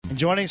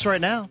Joining us right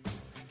now,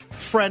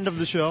 friend of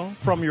the show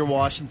from your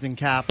Washington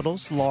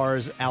Capitals,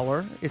 Lars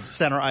Eller. It's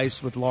Center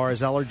Ice with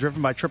Lars Eller,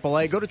 driven by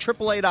AAA. Go to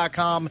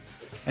AAA.com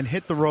and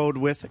hit the road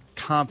with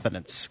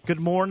confidence.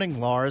 Good morning,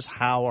 Lars.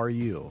 How are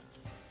you?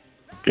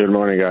 Good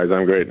morning, guys.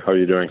 I'm great. How are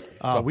you doing?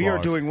 We are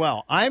doing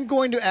well. I'm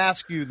going to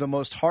ask you the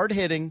most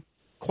hard-hitting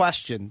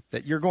question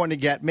that you're going to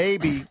get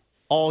maybe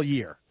all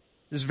year.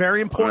 This is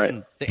very important.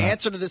 Right. The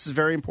answer to this is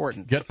very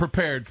important. Get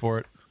prepared for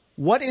it.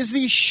 What is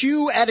the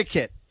shoe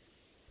etiquette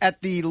at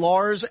the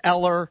Lars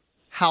Eller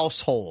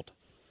household?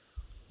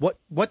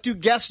 What do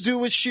guests do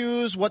with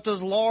shoes? What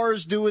does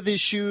Lars do with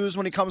his shoes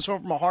when he comes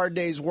home from a hard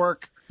day's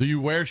work? Do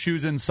you wear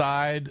shoes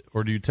inside,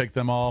 or do you take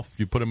them off?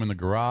 Do you put them in the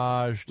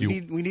garage?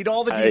 We need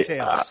all the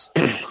details.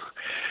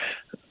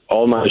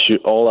 All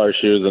our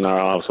shoes in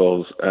our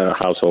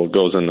household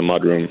goes in the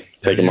mudroom.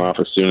 Take them off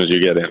as soon as you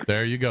get in.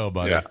 There you go,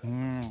 buddy.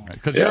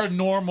 Because you're a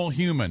normal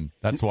human.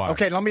 That's why.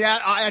 Okay, let me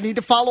add, I need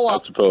to follow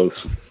up. I suppose.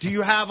 Do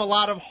you have a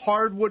lot of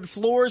hardwood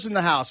floors in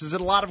the house? Is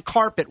it a lot of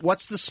carpet?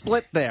 What's the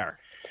split there?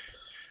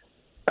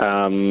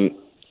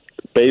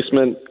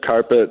 Basement,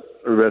 carpet,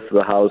 the rest of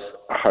the house,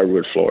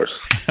 hardwood floors.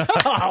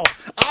 Oh,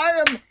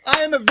 I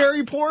am a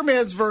very poor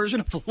man's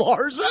version of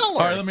Lars Eller. All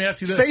right, let me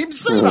ask you this. Same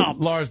setup.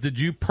 Lars, did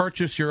you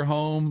purchase your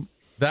home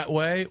that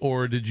way,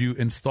 or did you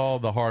install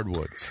the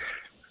hardwoods?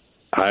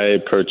 I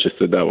purchased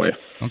it that way.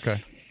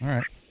 Okay. All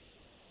right.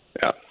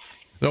 Yeah.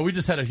 No, we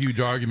just had a huge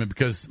argument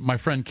because my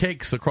friend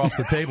Cakes across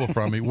the table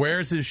from me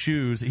wears his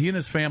shoes. He and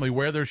his family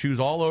wear their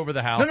shoes all over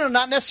the house. No,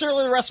 not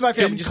necessarily the rest of my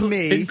family, just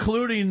me.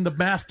 Including the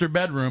master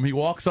bedroom. He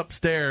walks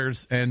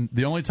upstairs, and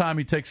the only time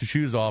he takes his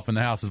shoes off in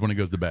the house is when he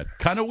goes to bed.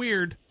 Kind of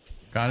weird.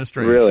 Kind of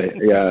strange. Really?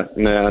 Yeah.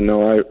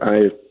 No,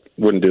 I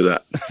wouldn't do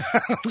that.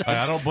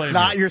 I don't blame you.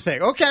 Not your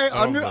thing. Okay,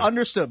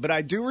 understood. But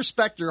I do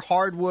respect your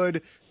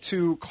hardwood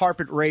to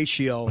carpet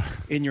ratio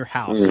in your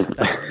house.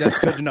 That's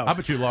good to know. I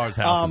bet you Lars'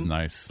 house is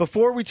nice.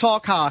 Before we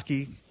talk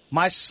hockey,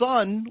 my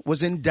son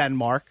was in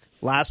Denmark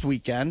last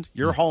weekend,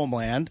 your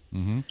homeland.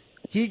 Mm-hmm.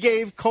 He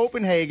gave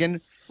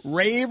Copenhagen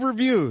rave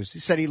reviews. He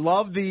said he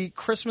loved the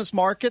Christmas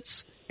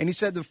markets, and he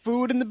said the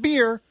food and the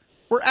beer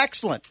were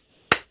excellent.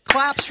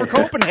 Claps for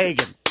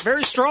Copenhagen.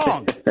 Very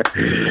strong.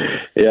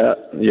 Yeah.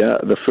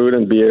 The food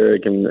and beer I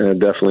can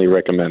definitely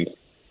recommend.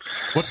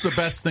 What's the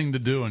best thing to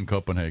do in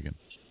Copenhagen?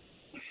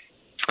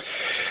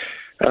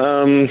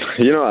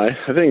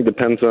 I think it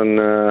depends on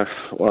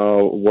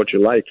what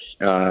you like.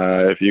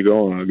 If you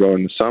go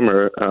in the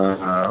summer,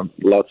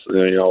 lots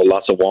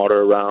of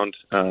water around,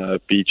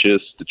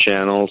 beaches, the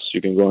channels.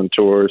 You can go on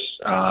tours.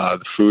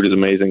 The food is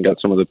amazing. Got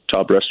some of the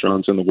top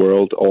restaurants in the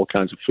world. All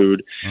kinds of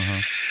food. Mm-hmm.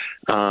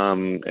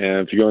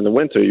 And if you go in the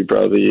winter, you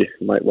probably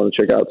might want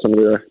to check out some of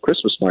the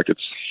Christmas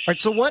markets. All right.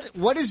 So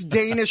what is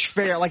Danish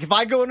fare? Like if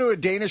I go into a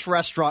Danish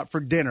restaurant for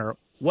dinner,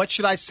 what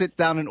should I sit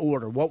down and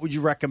order? What would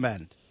you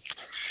recommend?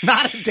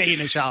 Not a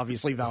Danish,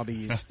 obviously,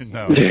 Valdez.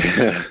 No,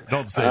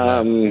 don't say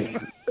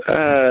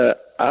that.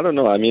 I don't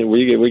know. I mean,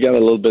 we got a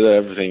little bit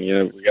of everything.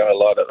 We got a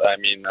lot of. I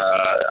mean,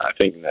 I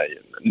think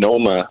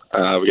Noma.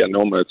 We got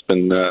Noma. It's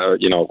been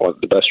one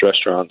of the best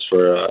restaurants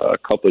for a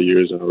couple of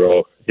years in a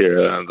row here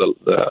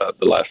the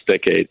last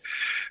decade.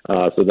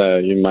 So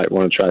that you might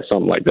want to try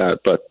something like that.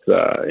 But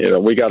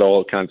we got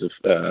all kinds of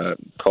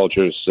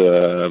cultures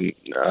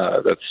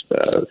that's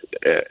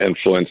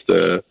influenced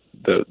the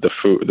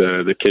food,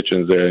 the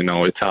kitchens there.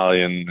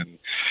 Italian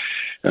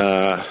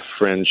and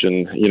French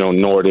and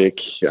Nordic.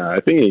 I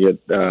think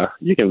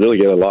you can really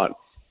get a lot.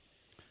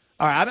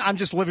 All right, I'm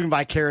just living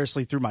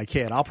vicariously through my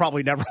kid. I'll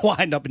probably never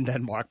wind up in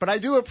Denmark, but I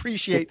do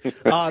appreciate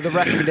the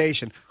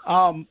recommendation.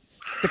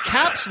 The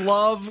Caps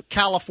love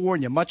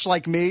California, much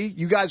like me.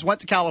 You guys went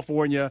to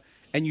California,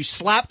 and you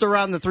slapped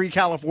around the three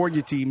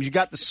California teams. You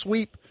got the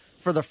sweep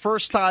for the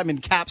first time in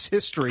Caps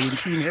history, in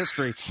team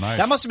history. Nice.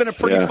 That must have been a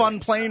pretty fun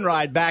plane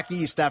ride back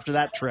east after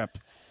that trip.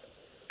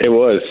 It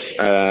was.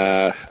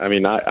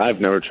 I've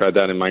never tried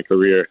that in my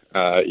career,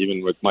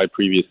 even with my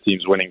previous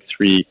teams winning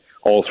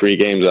all three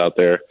games out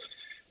there.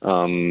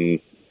 There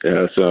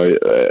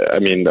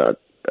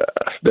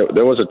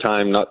was a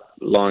time not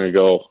long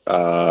ago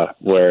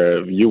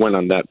where you went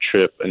on that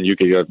trip and you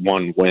could get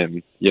one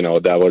win.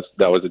 That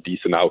was a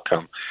decent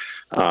outcome.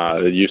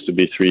 It used to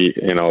be three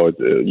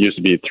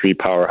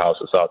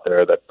powerhouses out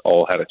there that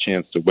all had a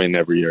chance to win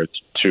every year.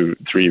 3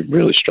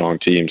 really strong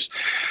teams.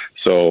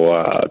 So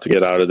to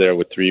get out of there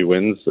with 3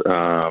 wins,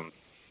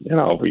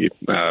 I'll be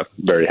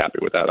very happy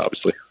with that,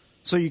 obviously.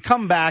 So you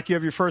come back, you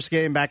have your first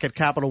game back at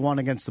Capital One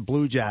against the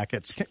Blue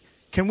Jackets.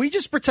 Can we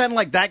just pretend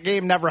like that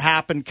game never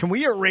happened? Can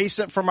we erase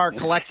it from our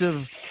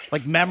collective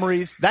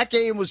memories? That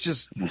game was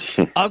just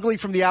ugly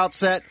from the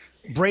outset.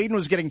 Braden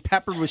was getting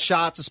peppered with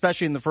shots,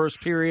 especially in the first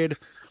period.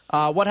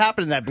 What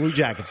happened in that Blue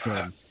Jackets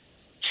game?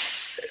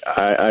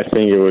 I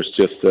think it was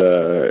just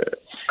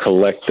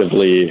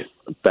collectively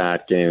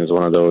bad games.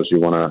 One of those you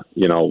want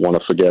to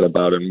forget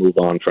about and move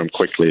on from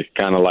quickly.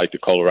 Kind of like the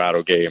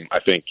Colorado game. I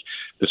think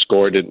the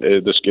score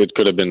it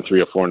could have been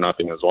 3 or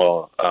 4-0 as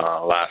well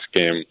last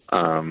game.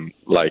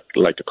 Like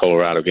the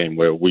Colorado game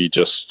where we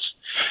just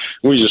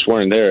we just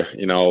weren't there.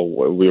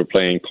 We were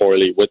playing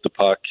poorly with the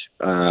puck.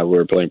 We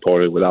were playing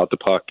poorly without the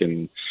puck,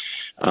 and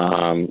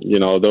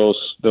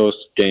those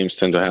games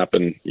tend to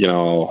happen.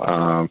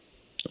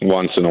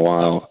 Once in a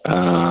while.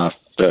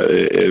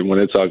 When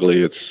it's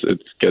ugly,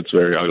 it gets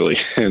very ugly,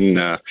 and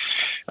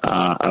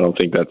I don't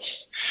think that's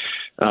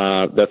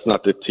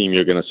not the team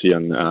you're going to see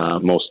on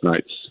most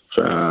nights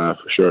for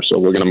sure. So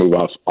we're going to move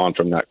on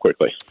from that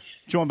quickly.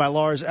 Joined by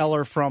Lars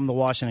Eller from the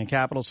Washington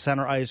Capitals.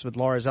 Center ice with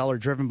Lars Eller,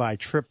 driven by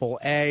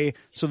AAA.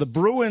 So the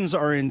Bruins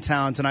are in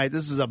town tonight.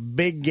 This is a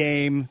big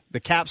game. The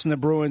Caps and the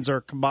Bruins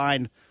are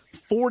combined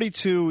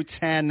 42,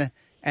 10,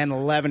 and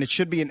 11. It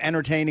should be an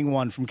entertaining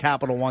one from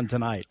Capital One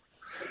tonight.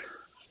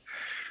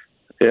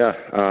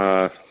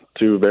 Yeah,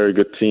 two very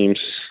good teams.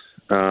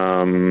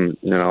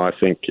 I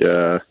think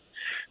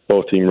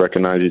both teams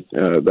recognize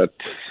that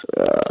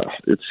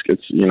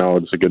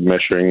it's a good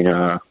measuring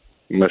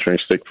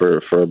stick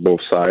for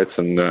both sides,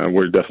 and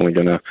we're definitely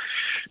going to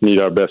need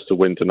our best to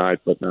win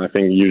tonight. But I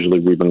think usually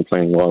we've been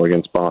playing well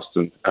against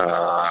Boston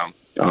over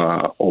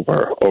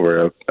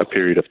a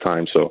period of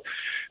time. So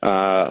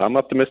I'm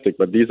optimistic,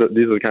 but these are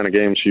the kind of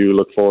games you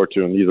look forward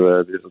to, and these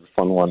are the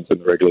fun ones in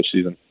the regular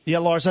season. Yeah,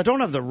 Lars, I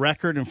don't have the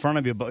record in front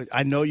of you, but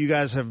I know you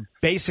guys have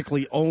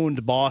basically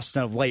owned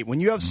Boston of late. When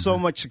you have so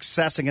much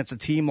success against a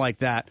team like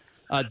that,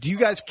 do you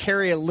guys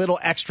carry a little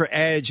extra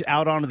edge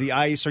out onto the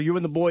ice? Are you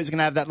and the boys going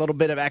to have that little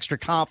bit of extra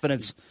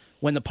confidence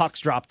when the pucks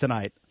drop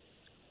tonight?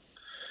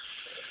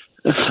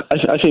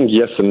 I think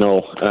yes and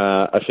no.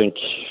 I think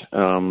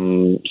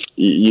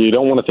you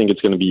don't want to think it's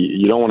going to be.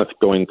 You don't want to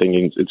go in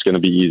thinking it's going to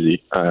be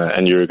easy,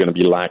 and you're going to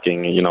be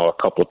lacking, a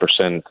couple of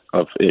percent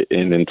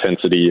in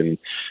intensity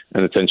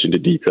and attention to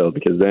detail,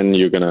 because then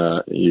you're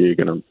gonna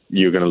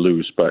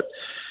lose. But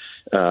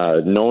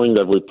knowing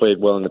that we played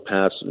well in the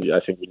past,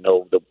 I think we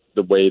know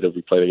the way that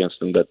we played against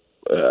them that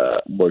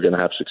we're going to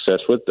have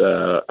success with.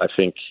 I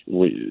think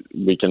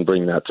we can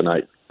bring that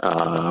tonight.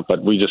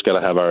 But we just got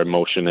to have our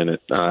emotion in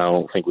it. I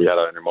don't think we had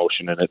our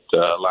emotion in it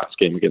last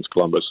game against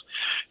Columbus.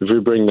 If we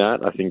bring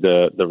that, I think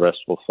the rest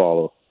will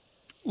follow.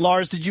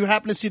 Lars, did you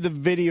happen to see the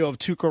video of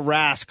Tuukka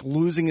Rask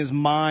losing his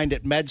mind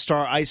at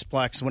MedStar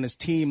Iceplex when his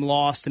team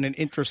lost in an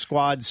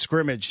intra-squad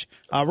scrimmage?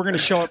 We're going to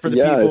show it for the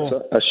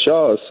people. I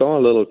saw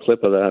a little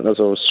clip of that as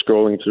I was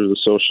scrolling through the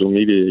social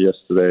media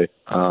yesterday.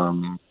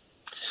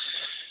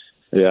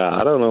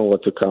 I don't know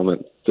what to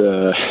comment.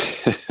 Comment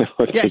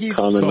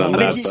on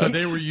that. So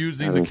they were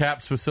using the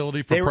Caps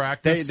facility for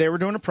practice? They were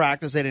doing a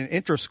practice. They had an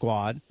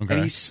inter-squad,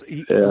 and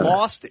he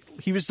lost.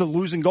 He was the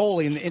losing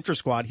goalie in the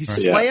inter-squad. He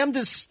slammed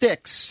his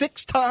stick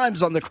 6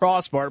 times on the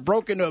crossbar,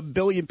 broke into a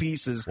billion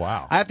pieces.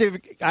 Wow. I have to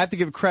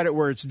give credit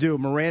where it's due.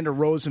 Miranda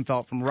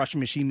Rosenfeld from Russian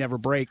Machine Never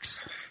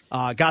Breaks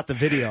got the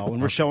video,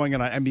 and we're showing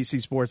it on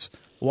NBC Sports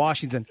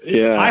Washington.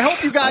 Yeah, I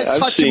hope you guys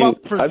touch him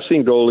up. I've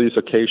seen goalies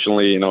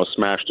occasionally,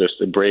 smash this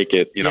to break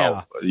it.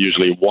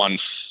 Usually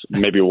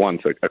maybe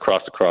once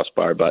across the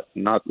crossbar, but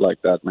not like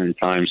that many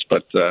times.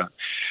 But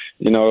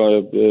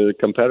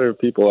competitive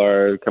people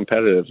are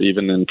competitive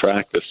even in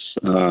practice.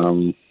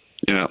 That's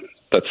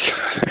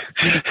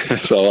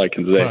all I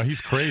can say. Well,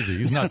 he's crazy.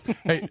 He's nuts.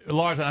 Hey,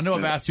 Lars, I know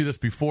I've asked you this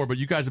before, but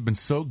you guys have been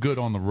so good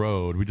on the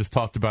road. We just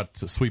talked about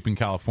sweeping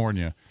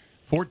California.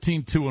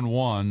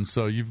 14-2-1,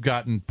 so you've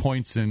gotten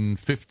points in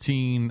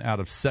 15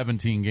 out of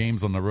 17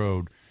 games on the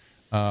road.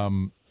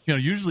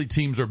 Usually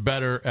teams are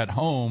better at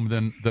home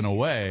than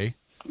away,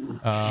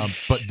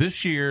 but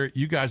this year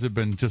you guys have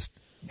been just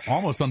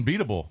almost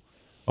unbeatable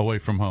away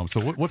from home. So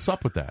what's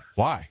up with that?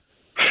 Why?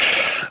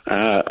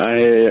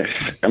 I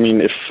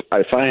mean, if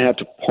I had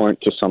to point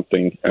to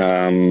something,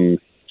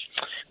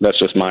 that's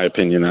just my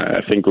opinion.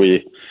 I think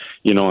we.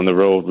 On the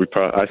road,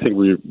 I think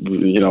we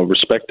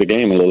respect the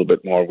game a little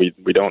bit more. We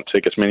don't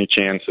take as many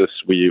chances.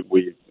 We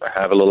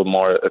have a little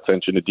more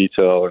attention to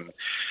detail and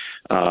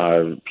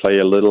play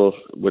a little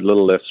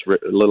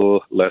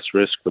less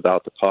risk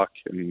without the puck.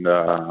 And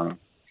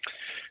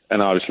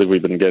obviously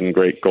we've been getting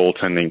great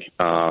goaltending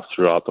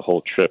throughout the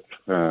whole trip.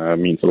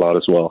 Means a lot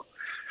as well.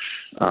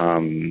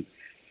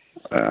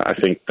 I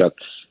think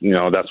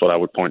that's what I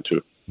would point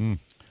to. Mm.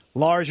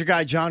 Lars, your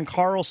guy John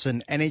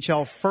Carlson,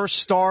 NHL first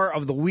star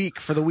of the week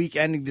for the week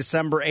ending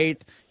December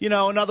 8th.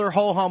 Another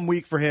ho-hum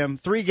week for him.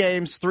 3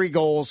 games, 3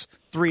 goals,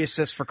 3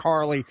 assists for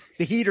Carly.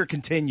 The heater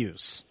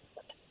continues.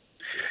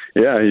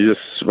 Yeah,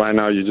 right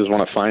now you just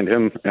want to find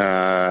him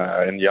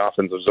in the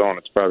offensive zone.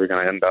 It's probably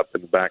going to end up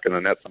in the back of the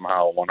net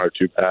somehow, 1 or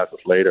 2 passes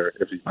later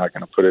if he's not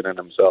going to put it in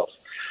himself.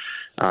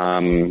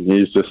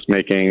 He's just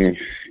making,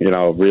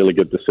 really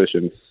good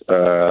decisions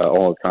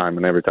all the time,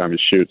 and every time he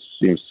shoots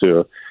seems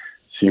to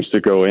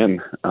go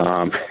in.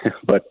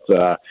 But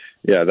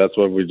that's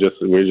what we're just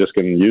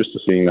getting used to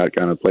seeing that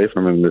kind of play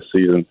from him this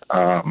season.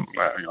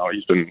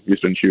 He's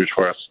been huge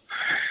for us.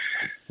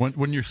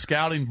 When you're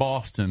scouting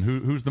Boston,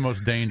 who's the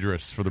most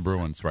dangerous for the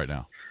Bruins right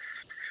now?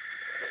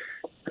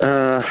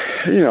 Their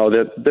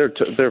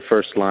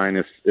first line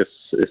is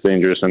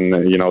dangerous, and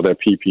their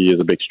PP is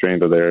a big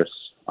strength of theirs.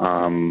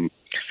 I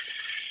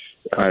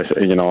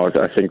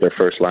think their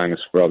first line is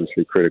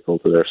obviously critical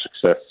to their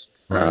success.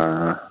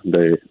 That's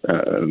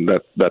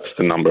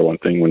the number one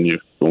thing when you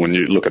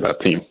look at that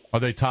team. Are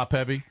they top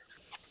heavy?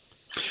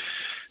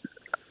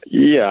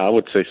 Yeah, I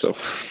would say so.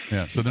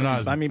 Yeah, so they're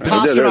not. I mean,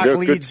 Pasternak they're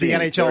leads the team.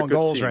 NHL in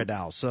goals right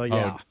now. So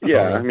yeah,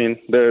 I mean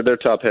they're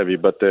top heavy,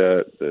 but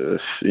not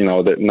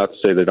to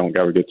say they don't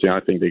have a good team. I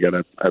think they got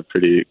a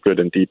pretty good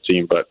and deep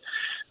team, but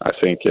I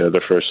think their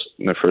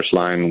first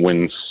line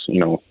wins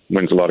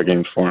a lot of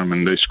games for them,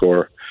 and they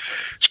score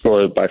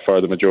by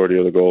far the majority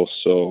of the goals.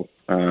 So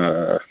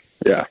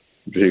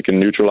if you can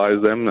neutralize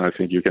them, I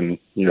think you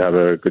have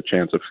a good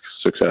chance of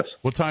success.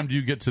 What time do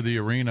you get to the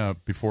arena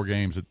before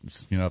games?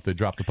 If they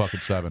drop the puck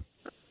at 7.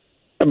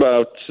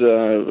 About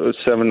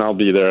 7, I'll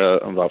be there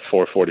about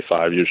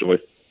 4:45 usually.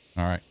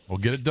 All right, well,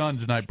 get it done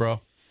tonight, bro.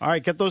 All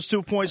right, get those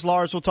 2 points,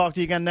 Lars. We'll talk to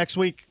you again next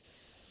week.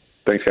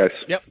 Thanks, guys.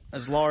 Yep,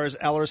 as Lars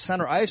Eller,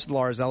 center ice,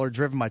 Lars Eller,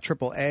 driven by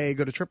AAA.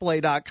 Go to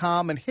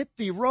AAA.com and hit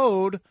the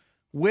road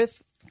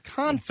with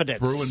confidence.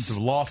 Bruins have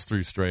lost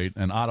 3 straight,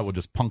 and Ottawa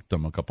just punked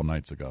them a couple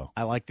nights ago.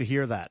 I like to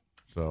hear that.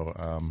 So,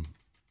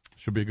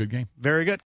 should be a good game. Very good.